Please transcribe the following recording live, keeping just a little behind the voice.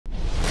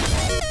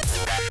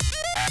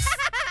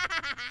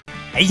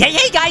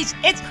Hey guys,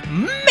 it's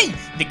me,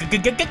 the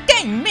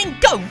Gaming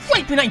Ghost,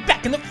 right, and I'm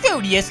back in the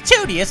fruitiest,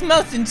 tootiest,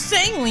 most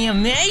insanely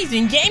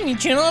amazing gaming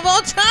channel of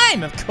all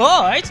time, of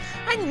course,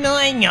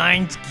 Annoying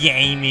Arms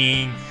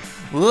Gaming.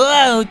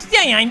 Whoa,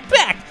 today I'm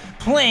back,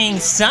 playing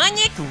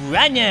Sonic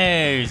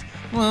Runners.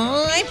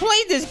 Well, I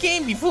played this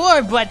game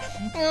before, but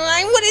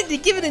I wanted to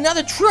give it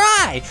another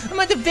try. I'm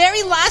at the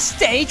very last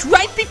stage,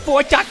 right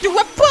before Dr.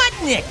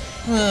 Robotnik,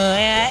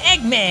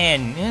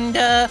 Eggman, and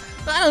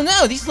I don't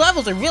know, these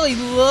levels are really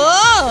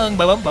long.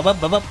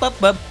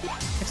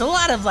 It's a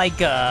lot of like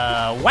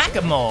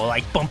whack-a-mole,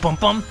 like bum bum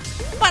bum.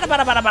 Bada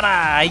bada bada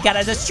bada. You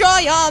gotta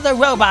destroy all the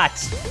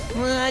robots.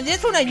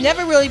 This one I've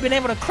never really been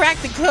able to crack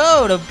the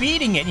code of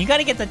beating it. You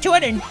gotta get the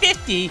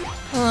 250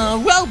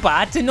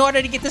 robots in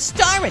order to get the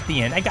star at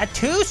the end. I got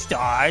 2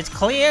 stars,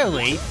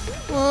 clearly,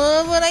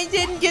 but I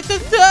didn't get the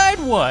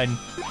 3rd one.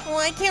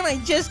 Why can't I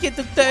just get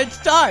the 3rd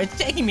star? It's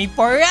taking me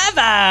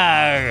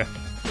forever.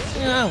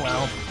 Oh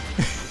well.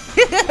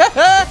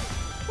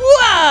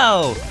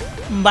 Whoa!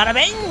 Bada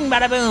bing,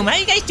 bada boom. How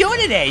you guys doing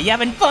today? You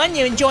having fun?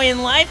 You enjoying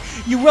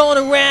life? You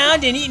rolling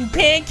around and eating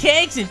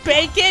pancakes and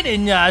bacon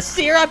and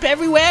syrup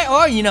everywhere?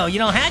 Or, you know, you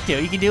don't have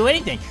to. You can do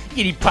anything. You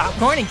can eat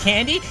popcorn and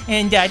candy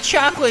and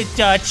chocolate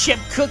chip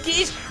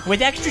cookies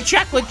with extra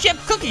chocolate chip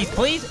cookies,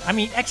 please. I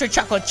mean, extra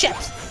chocolate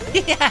chips.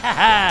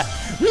 Yeah!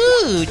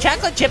 Ooh,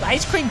 chocolate chip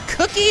ice cream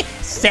cookie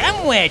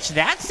sandwich.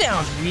 That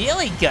sounds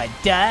really good,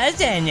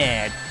 doesn't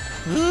it?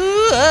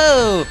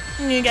 Ooh,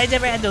 you guys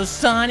ever had those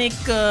Sonic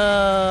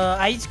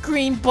ice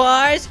cream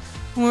bars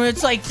where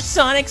it's like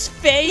Sonic's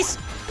face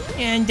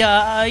and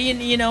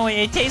you know,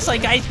 it tastes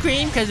like ice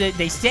cream because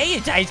they say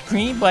it's ice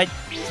cream, but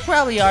it's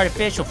probably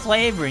artificial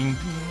flavoring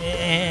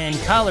and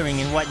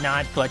coloring and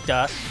whatnot, but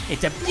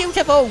it's a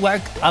beautiful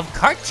work of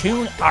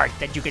cartoon art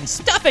that you can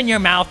stuff in your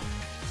mouth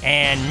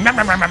and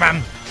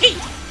eat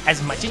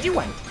as much as you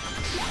want.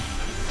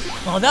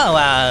 Although,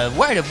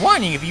 word of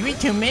warning, if you eat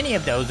too many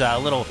of those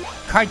little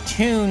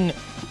cartoon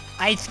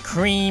ice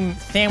cream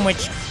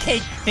sandwich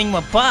cake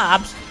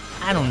thingamabobs,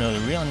 I don't know the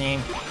real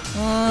name,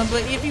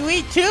 but if you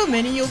eat too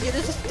many, you'll get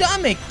a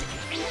stomach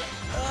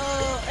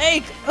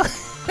ache.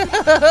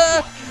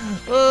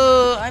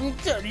 I'm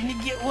starting to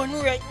get one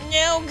right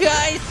now,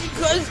 guys,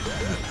 because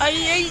I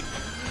ate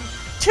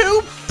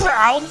 2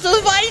 pounds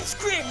of ice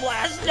cream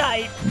last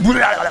night.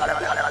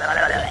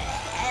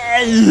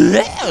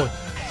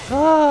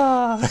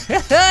 Oh,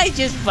 I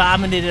just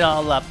vomited it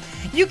all up.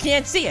 You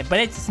can't see it, but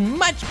it's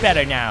much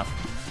better now.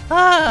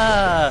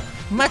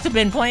 Must have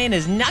been playing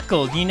as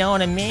Knuckles, you know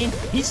what I mean?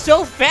 He's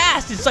so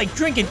fast, it's like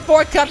drinking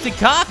 4 cups of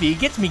coffee. It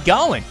gets me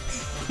going.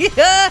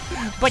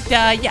 But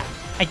yeah,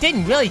 I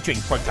didn't really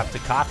drink 4 cups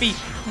of coffee.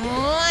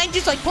 I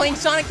just like playing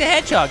Sonic the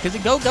Hedgehog because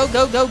it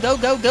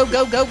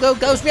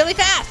goes really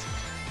fast.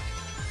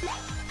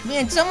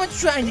 Man, someone's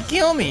trying to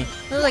kill me.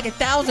 There's like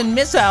 1,000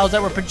 missiles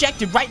that were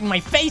projected right in my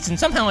face, and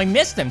somehow I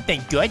missed them,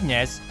 thank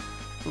goodness.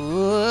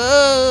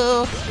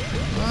 Whoa.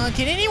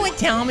 Can anyone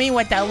tell me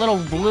what that little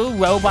blue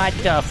robot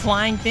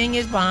flying thing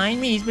is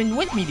behind me? He's been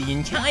with me the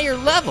entire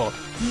level,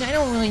 and I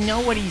don't really know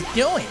what he's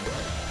doing.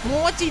 Well,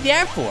 what's he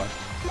there for?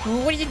 Well,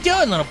 what are you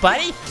doing, little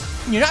buddy?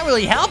 You're not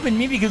really helping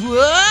me because,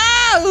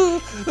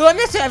 whoa! I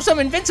must have some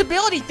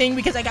invincibility thing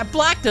because I got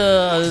blocked,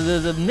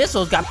 the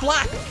missiles got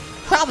blocked.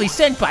 Probably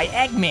sent by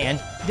Eggman,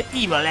 the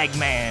evil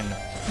Eggman.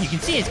 You can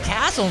see his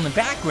castle in the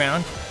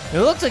background.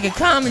 It looks like a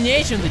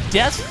combination of the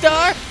Death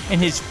Star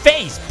and his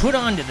face put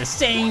onto the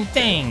same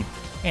thing.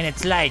 And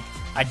it's like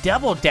a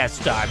double Death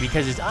Star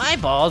because his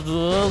eyeballs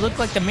look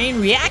like the main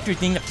reactor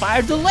thing that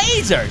fires the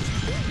lasers.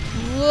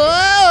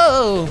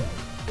 Whoa!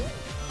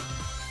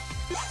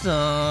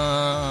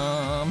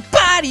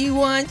 Somebody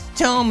once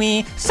told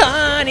me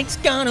Sonic's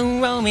gonna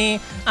roll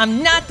me.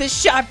 I'm not the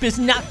sharpest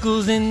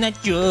Knuckles in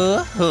that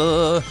jaw.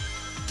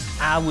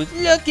 I was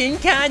looking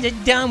kinda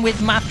dumb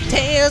with my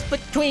tails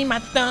between my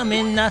thumb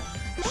in the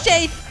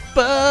shape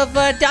of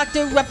a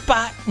Dr.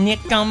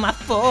 Robotnik on my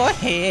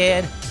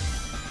forehead.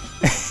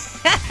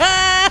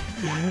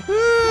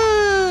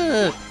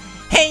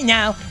 Hey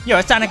now, you're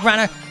a Sonic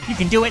runner, you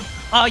can do it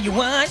all you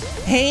want.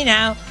 Hey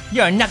now,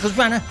 you're a Knuckles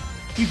runner,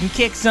 you can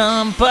kick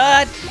some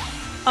butt.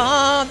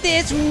 All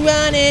this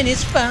running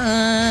is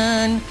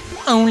fun,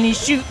 only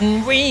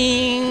shooting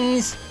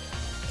rings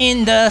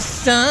in the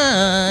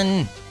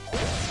sun.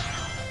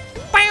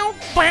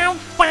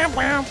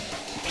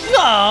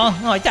 Oh,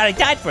 I thought I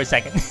died for a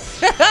second.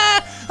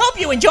 Hope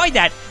you enjoyed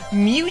that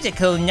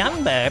musical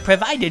number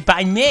provided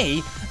by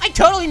me. I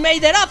totally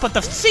made that up at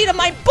the seat of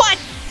my butt.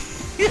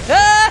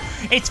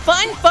 It's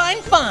fun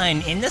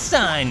in the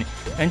sun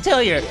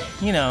until you're,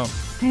 you know,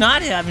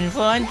 not having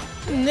fun.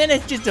 And then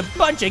it's just a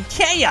bunch of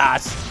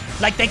chaos,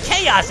 like the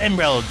Chaos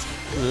Emeralds.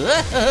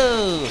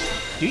 Whoa.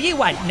 Do you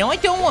want? No, I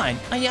don't want.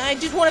 I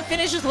just want to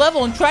finish this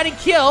level and try to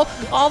kill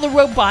all the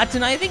robots,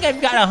 and I think I've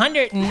got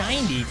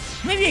 190.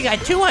 Maybe I got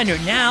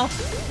 200 now,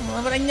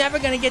 but I'm never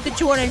gonna get the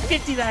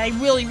 250 that I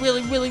really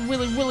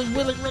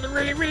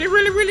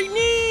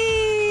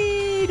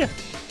need.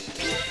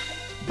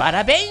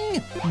 Bada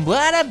bing,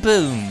 bada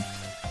boom.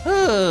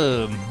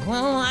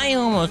 Well, I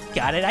almost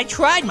got it. I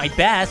tried my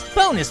best.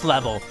 Bonus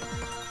level.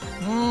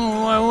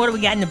 What do we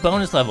got in the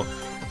bonus level?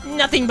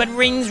 Nothing but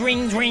rings,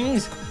 rings,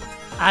 rings.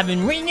 I've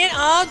been ringing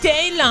all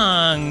day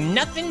long.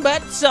 Nothing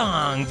but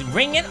songs.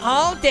 Ring it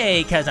all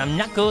day, cause I'm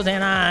Knuckles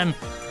and I'm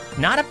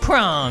not a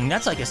prong.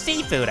 That's like a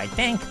seafood, I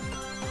think.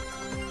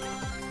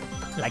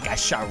 Like a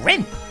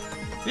shrimp.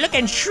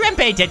 Looking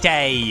shrimpy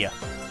today.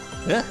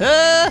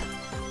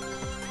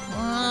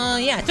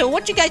 Yeah, so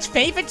what's your guys'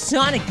 favorite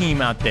Sonic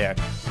game out there?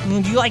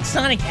 Do you like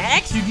Sonic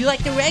X, or do you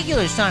like the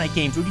regular Sonic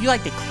games, or do you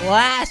like the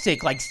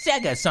classic, like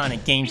Sega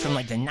Sonic games from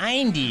like the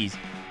 90s?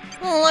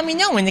 Well, let me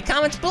know in the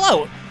comments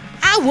below.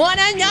 I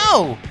wanna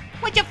know!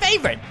 What's your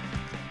favorite?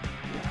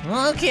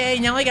 Okay,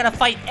 now I gotta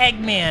fight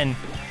Eggman.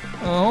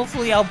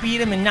 Hopefully I'll beat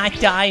him and not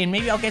die, and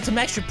maybe I'll get some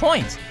extra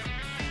points.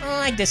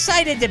 I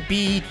decided to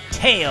be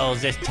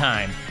Tails this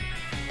time.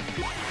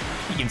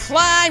 He can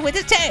fly with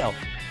his tail.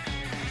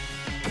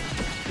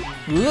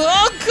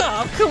 Oh,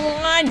 come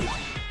on!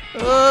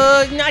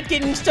 Not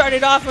getting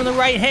started off on the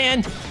right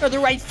hand, or the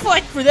right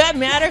foot for that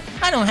matter.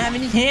 I don't have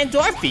any hands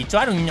or feet, so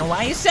I don't even know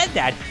why you said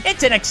that.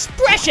 It's an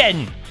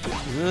expression!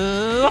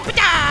 Take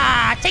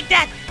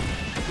that!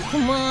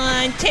 Come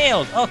on,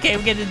 Tails. Okay,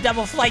 we get a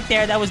double flight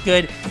there, that was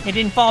good. It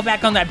didn't fall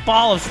back on that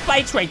ball of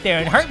spikes right there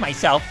and hurt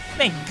myself.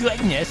 Thank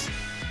goodness.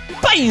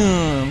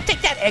 Bam!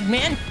 Take that,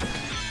 Eggman.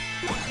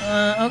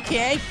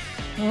 Okay.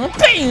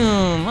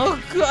 Bam! Oh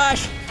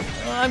gosh.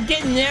 I'm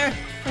getting there.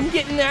 I'm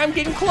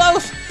getting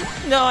close.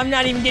 No, I'm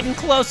not even getting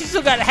close. He's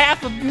still got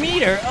half a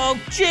meter. Oh,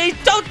 jeez.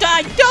 Don't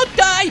die. Don't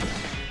die.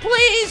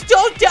 Please,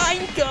 don't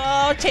die.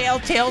 Oh,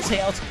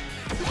 Tails.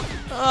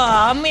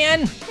 Oh,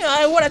 man.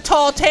 What a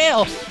tall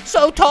tail.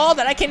 So tall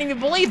that I can't even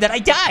believe that I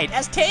died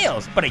as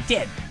Tails. But I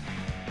did.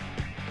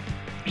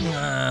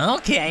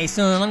 Okay,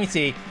 so let me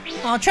see.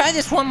 I'll try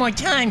this one more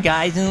time,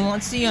 guys. And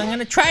let's see. I'm going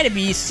to try to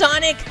be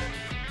Sonic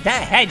the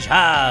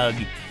Hedgehog.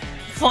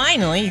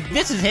 Finally,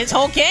 this is his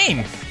whole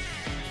game.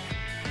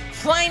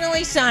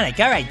 Finally, Sonic.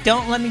 Alright,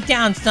 don't let me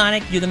down,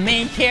 Sonic. You're the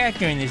main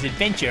character in this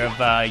adventure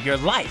of your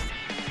life.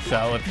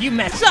 So if you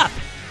mess up,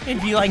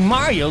 it'd be like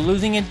Mario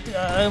losing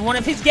one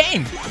of his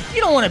games.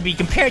 You don't want to be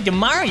compared to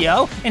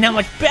Mario and how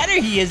much better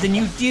he is than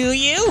you, do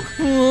you?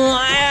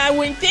 I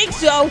wouldn't think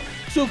so.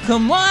 So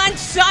come on,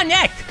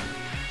 Sonic.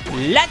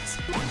 Let's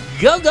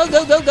go,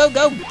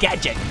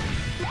 gadget.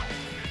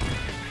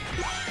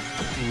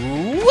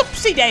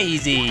 Whoopsie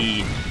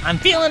daisy. I'm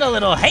feeling a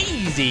little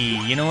hazy,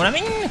 you know what I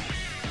mean?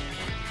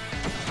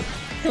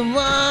 Come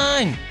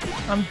on!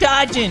 I'm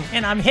dodging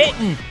and I'm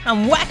hitting.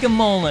 I'm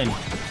whack-a-moling.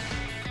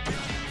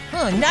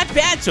 Not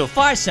bad so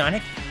far,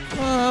 Sonic.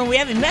 We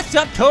haven't messed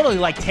up totally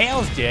like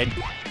Tails did.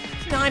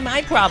 It's not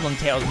my problem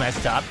Tails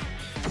messed up.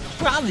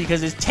 Probably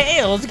because his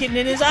tail's getting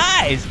in his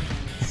eyes.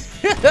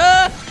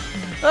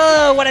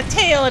 Oh, what a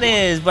tail it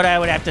is! But I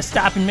would have to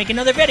stop and make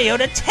another video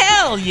to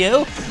tell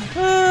you.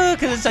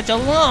 Because it's such a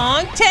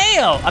long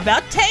tail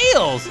about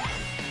tails.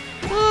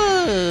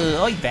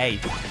 Oy vey.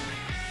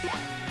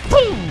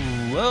 Boom!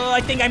 Oh,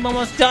 I think I'm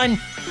almost done.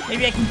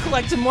 Maybe I can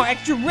collect some more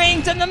extra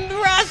rings in the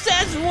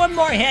process. One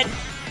more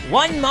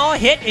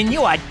hit and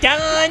you are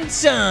done,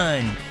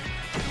 son.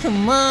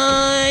 Come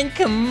on,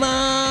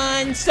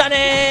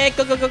 Sonic.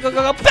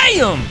 Go.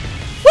 Bam!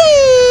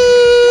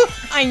 Woo!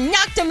 I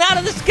knocked him out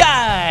of the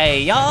sky,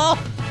 y'all.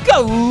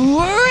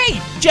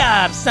 Great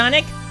job,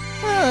 Sonic.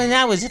 Oh,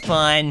 that was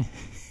fun.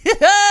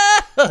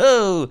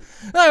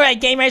 Alright,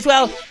 gamers,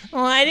 well,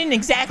 I didn't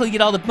exactly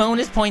get all the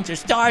bonus points or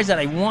stars that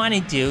I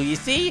wanted to, you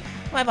see?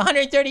 I have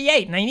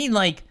 138, and I need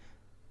like,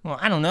 well,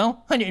 I don't know,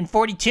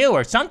 142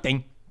 or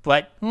something.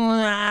 But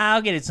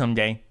I'll get it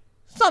someday.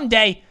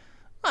 Someday.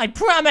 I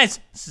promise.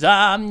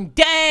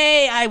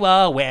 Someday I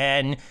will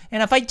win.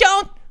 And if I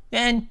don't,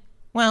 then,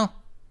 well,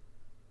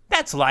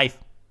 that's life.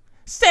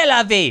 C'est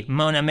la vie,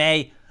 mon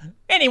ami.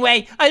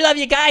 Anyway, I love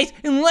you guys,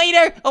 and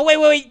later, oh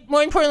wait,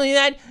 more importantly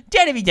than that,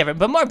 dare to be different,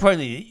 but more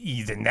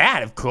importantly than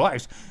that, of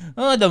course,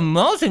 the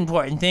most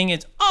important thing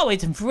is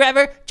always and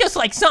forever, just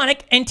like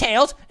Sonic and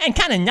Tails, and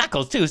kind of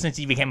Knuckles too, since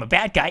he became a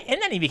bad guy, and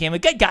then he became a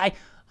good guy,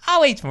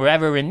 always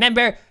forever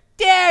remember,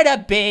 dare to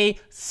be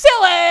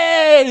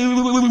silly!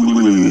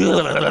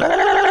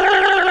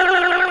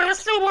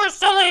 Super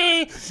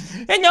silly!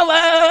 And no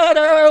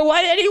matter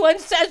what anyone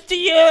says to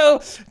you,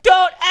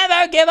 don't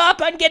ever give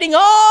up on getting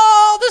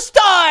all the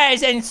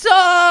stars and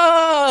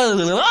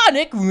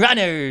Sonic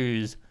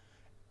runners.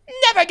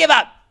 Never give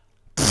up!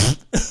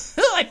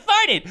 I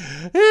farted!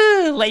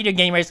 Later,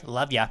 gamers.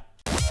 Love ya.